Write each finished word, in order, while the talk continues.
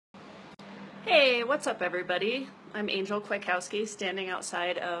Hey, what's up everybody? I'm Angel Kwiatkowski, standing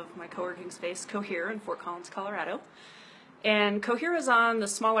outside of my co-working space, Cohere in Fort Collins, Colorado. And Cohere is on the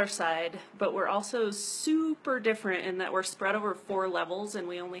smaller side, but we're also super different in that we're spread over 4 levels and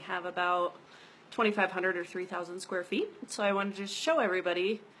we only have about 2,500 or 3,000 square feet. So I wanted to just show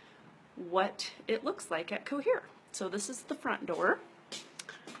everybody what it looks like at Cohere. So this is the front door,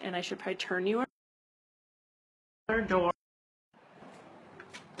 and I should probably turn you our door.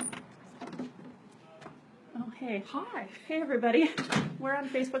 Oh, hey. Hi. Hey, everybody. We're on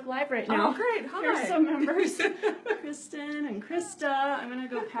Facebook Live right now. Oh, great. Hi. Here's some members. Kristen and Krista. I'm going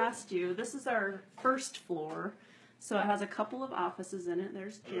to go past you. This is our first floor. So it has a couple of offices in it.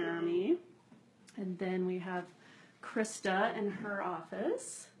 There's Jeremy. And then we have Krista in her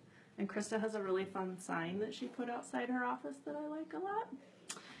office. And Krista has a really fun sign that she put outside her office that I like a lot.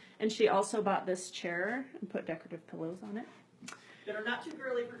 And she also bought this chair and put decorative pillows on it. That are not too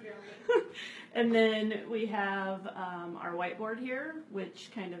girly for Jeremy. And then we have our whiteboard here, which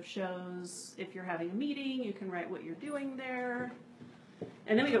kind of shows if you're having a meeting, you can write what you're doing there.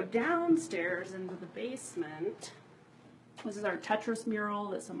 And then we go downstairs into the basement. This is our Tetris mural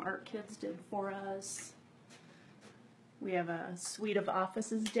that some art kids did for us. We have a suite of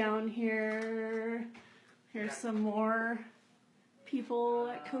offices down here. Here's some more people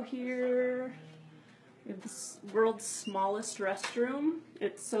at Cohere. We have the world's smallest restroom.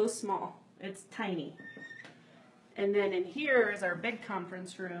 It's so small. It's tiny. And then in here is our big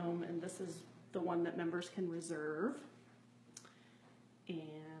conference room, and this is the one that members can reserve. And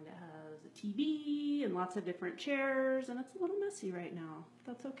it has a TV and lots of different chairs, and it's a little messy right now.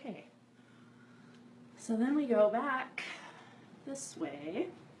 That's okay. So then we go back this way.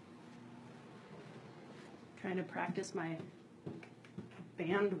 Trying to practice my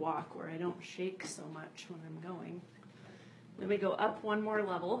band walk where I don't shake so much when I'm going. Then we go up one more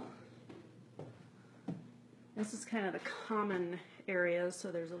level. This is kind of the common areas,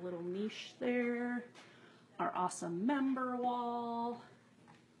 so there's a little niche there. Our awesome member wall.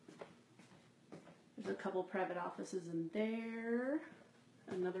 There's a couple private offices in there.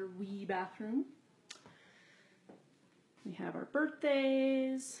 Another wee bathroom. We have our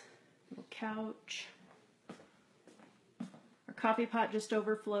birthdays, little couch. Our coffee pot just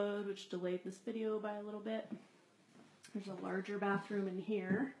overflowed, which delayed this video by a little bit. There's a larger bathroom in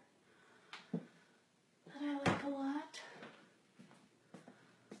here that I like a lot.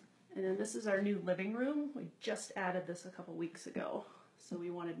 And then this is our new living room. We just added this a couple weeks ago, so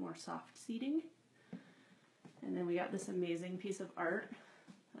we wanted more soft seating. And then we got this amazing piece of art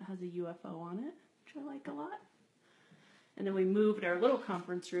that has a UFO on it, which I like a lot. And then we moved our little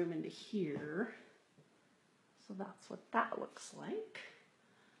conference room into here. So that's what that looks like.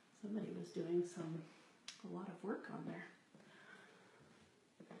 Somebody was doing a lot of work on there.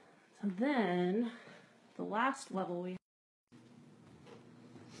 So then, the last level we have,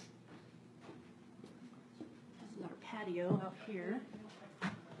 this is our patio out here.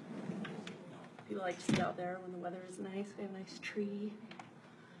 People like to sit out there when the weather is nice. We have a nice tree.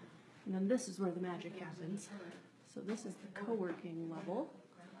 And then this is where the magic happens. So this is the co-working level.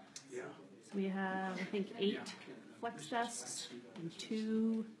 So we have, I think, 8 flex desks and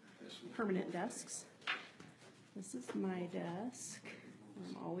 2 permanent desks. This is my desk.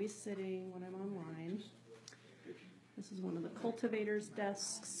 I'm always sitting when I'm online. This is one of the cultivators'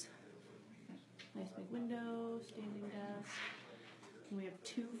 desks. Nice big window, standing desk. And we have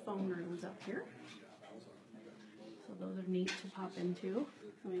 2 phone rooms up here. So those are neat to pop into.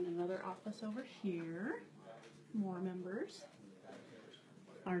 I mean, another office over here. More members.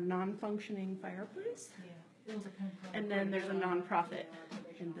 Our non-functioning fireplace. And then there's a nonprofit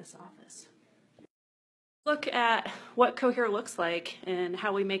in this office. Look at what Cohere looks like and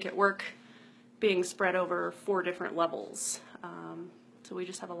how we make it work being spread over 4 different levels. So we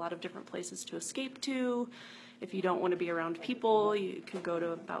just have a lot of different places to escape to. If you don't want to be around people, you can go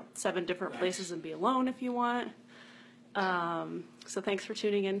to about 7 different places and be alone if you want. So thanks for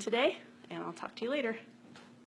tuning in today, and I'll talk to you later.